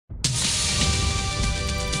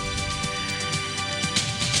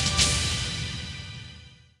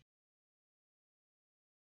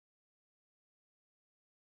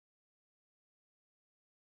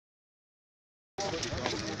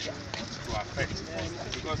to affect,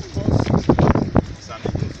 because it's an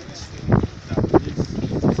industry that needs,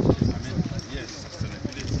 yes,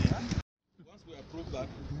 sustainability. Once we approve that,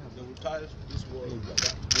 they will tie this wall.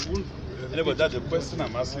 Yeah, but that's the question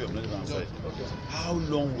I'm asking of Minister. Okay. How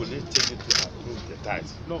long will it take you to approve the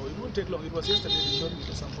ties? No, it won't take long. It was yesterday they showed me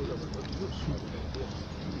the sample that we're going to use.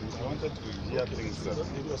 I wanted to hear things.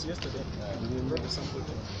 It was yesterday. We brought the sample.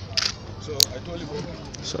 So I told him.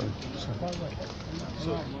 Sorry.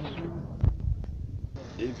 So,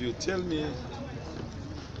 if you tell me,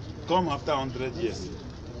 come after 100 years,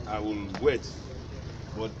 I will wait.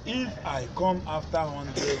 But if I come after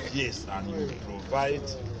 100 years and you provide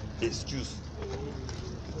excuse,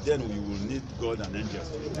 then we will need God and angels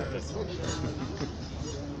to intervene.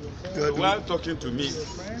 So while talking to me,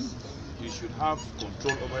 you should have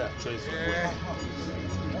control over your choice of words.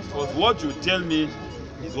 Because what you tell me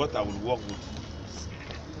is what I will work with.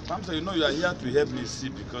 Sometimes you know you are here to help me see,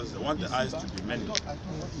 because I want the eyes to be many.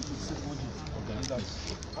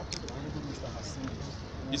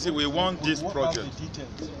 You see, we want this project.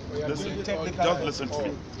 Listen, just listen to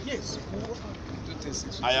me. Yes.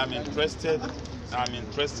 I am interested. I'm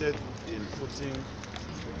interested in putting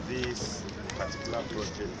this particular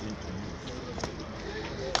project into use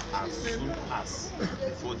as soon as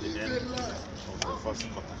before the end of the first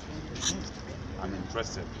quarter. I'm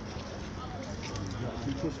interested.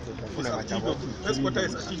 First quarter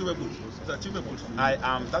is achievable. It's achievable. I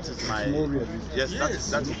am. That is my. Yes,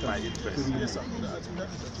 that is my interest. Yes, sir.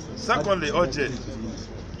 Secondly, OJ,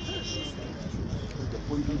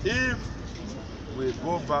 if we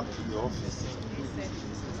go back to the office,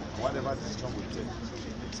 whatever decision we take,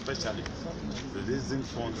 especially releasing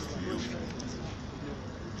funds to you,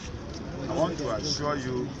 I want to assure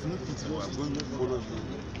you that we are going to follow you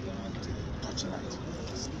to touch light.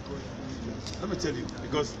 Let me tell you,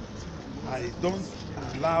 because I don't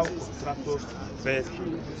allow contractors to invest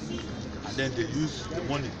and then they use the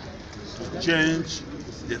money to change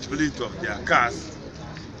the spirit of their cars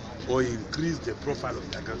or increase the profile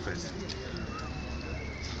of their girlfriends.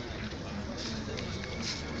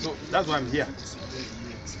 So that's why I'm here.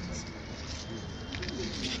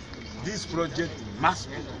 This project must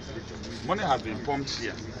be completed. Money has been pumped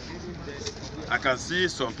here. I can see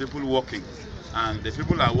some people working, and the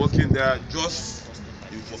people are working there just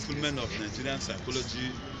in fulfillment of Nigerian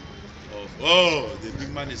psychology of, oh, the big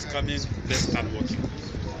man is coming, let's start working.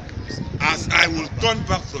 As I will turn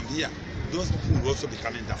back from here, those people will also be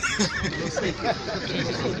coming down.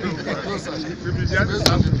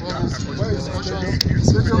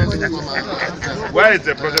 Where is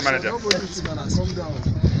the project manager?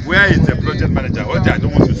 Where is the project manager? What I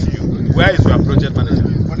don't want to see you. Where is your project manager?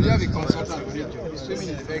 But you have a consultant. Swimming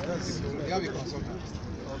is very critical. You have a consultant.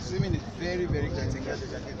 Swimming is very, very critical.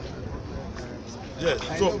 Yes,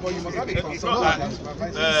 so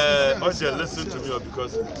also listen to me,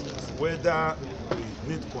 because whether we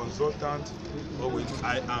need consultant or we,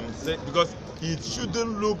 I am saying, because it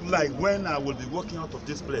shouldn't look like when I will be walking out of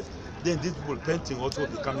this place, then these people painting also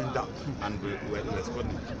be coming down and we're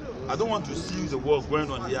responding. I don't want to see the work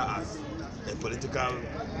going on here as a political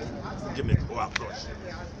gimmick or approach.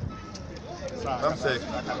 I'm saying,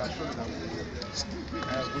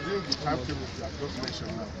 within the timetable you have just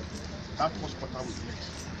mentioned now, that first quarter was next.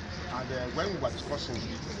 And when we were discussing,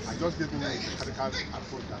 I just gave him a mechanical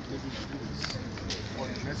approach that maybe we do this or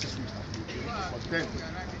the necessary that we do. But then,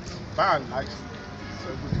 by and large,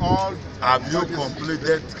 with all have you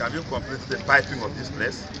completed the piping of this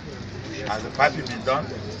place? Has the piping been done?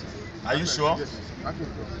 Are you sure? Yes, piping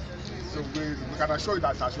is done. So we can assure you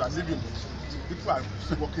that as you are leaving, people are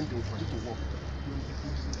still working, they will continue to work.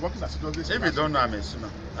 Working as if you don't know, I'm a swimmer.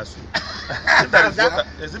 I swim. If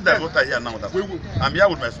there is water here now, I'm here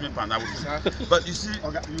with my swimming pan. I will swim. But you see,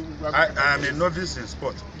 I am a novice in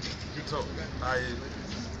sport. So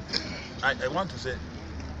I want to say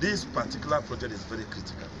this particular project is very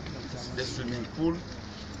critical. The swimming pool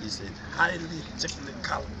is a highly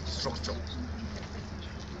technical structure,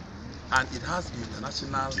 and it has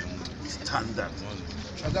international standard.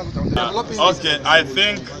 Okay, I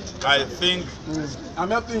think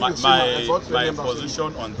my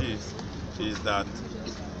position on this is that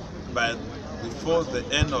before the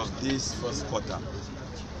end of this first quarter,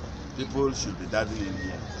 people should be diving in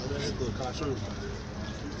here.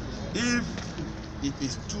 If it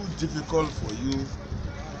is too difficult for you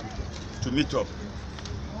to meet up,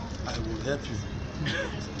 I will help you,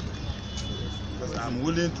 because I'm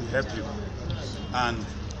willing to help you. And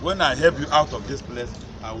when I help you out of this place,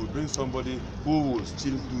 I will bring somebody who will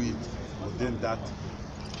still do it within that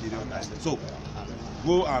period. So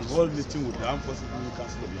go and hold meeting with the Armed Forces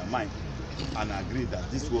Council of your mind and agree that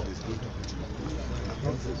this work is good.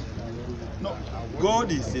 No,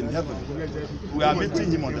 God is in heaven. We are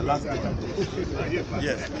meeting him on the last day.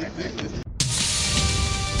 Yes.